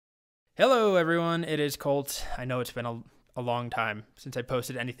Hello, everyone. It is Colt. I know it's been a long time since I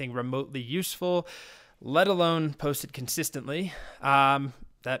posted anything remotely useful, let alone posted consistently.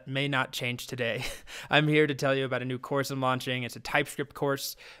 That may not change today. I'm here to tell you about a new course I'm launching. It's a TypeScript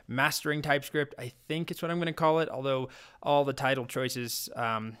course, Mastering TypeScript. I think it's what I'm going to call it, although all the title choices,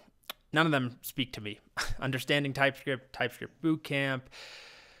 none of them speak to me. Understanding TypeScript, TypeScript Bootcamp,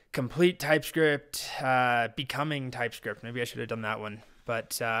 Complete TypeScript, Becoming TypeScript. Maybe I should have done that one.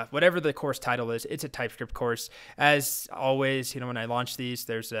 But whatever the course title is, it's a TypeScript course. As always, when I launch these,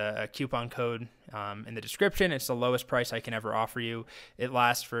 there's a coupon code in the description. It's the lowest price I can ever offer you. It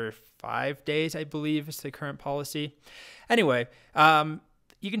lasts for 5 days, I believe, is the current policy. Anyway,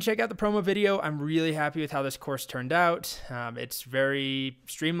 you can check out the promo video. I'm really happy with how this course turned out. It's very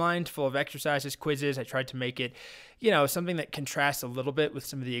streamlined, full of exercises, quizzes. I tried to make it, something that contrasts a little bit with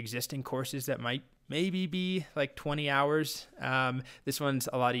some of the existing courses that might maybe be like 20 hours. This one's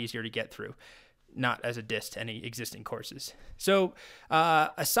a lot easier to get through, not as a diss to any existing courses. So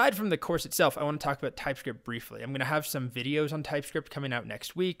aside from the course itself, I want to talk about TypeScript briefly. I'm going to have some videos on TypeScript coming out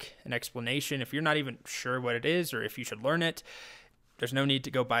next week, an explanation. If you're not even sure what it is or if you should learn it, there's no need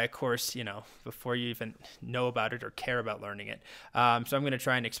to go buy a course, before you even know about it or care about learning it. So I'm going to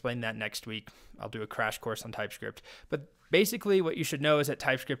try and explain that next week. I'll do a crash course on TypeScript. But basically, what you should know is that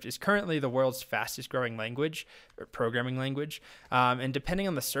TypeScript is currently the world's fastest growing language or programming language. And depending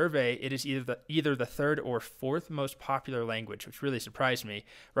on the survey, it is either the third or fourth most popular language, which really surprised me,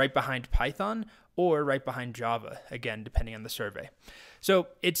 right behind Python or right behind Java, again, depending on the survey. So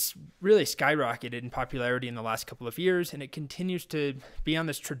it's really skyrocketed in popularity in the last couple of years, and it continues to be on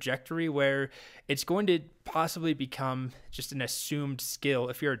this trajectory where it's going to possibly become just an assumed skill.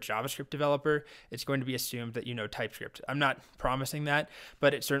 If you're a JavaScript developer, it's going to be assumed that you know TypeScript. I'm not promising that,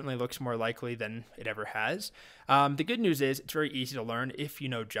 but it certainly looks more likely than it ever has. The good news is it's very easy to learn if you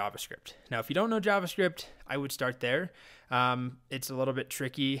know JavaScript. Now, if you don't know JavaScript, I would start there. It's a little bit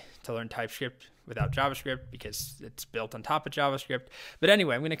tricky to learn TypeScript without JavaScript because it's built on top of JavaScript. But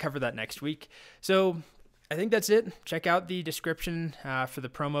anyway, I'm going to cover that next week. So I think that's it. Check out the description for the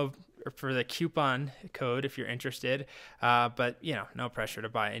promo or for the coupon code if you're interested. But, no pressure to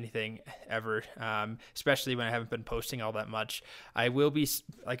buy anything ever, especially when I haven't been posting all that much. I will be,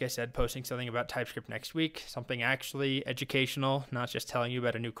 like I said, posting something about TypeScript next week, something actually educational, not just telling you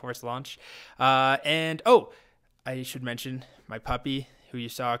about a new course launch. I should mention my puppy, who you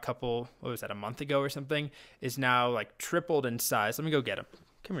saw a month ago or something, is now like tripled in size. Let me go get him.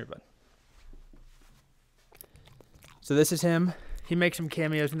 Come here, bud. So this is him. He makes some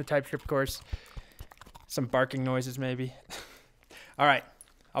cameos in the TypeScript course. Some barking noises, maybe. All right.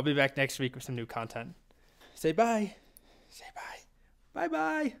 I'll be back next week with some new content. Say bye. Say bye.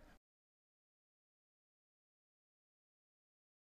 Bye-bye.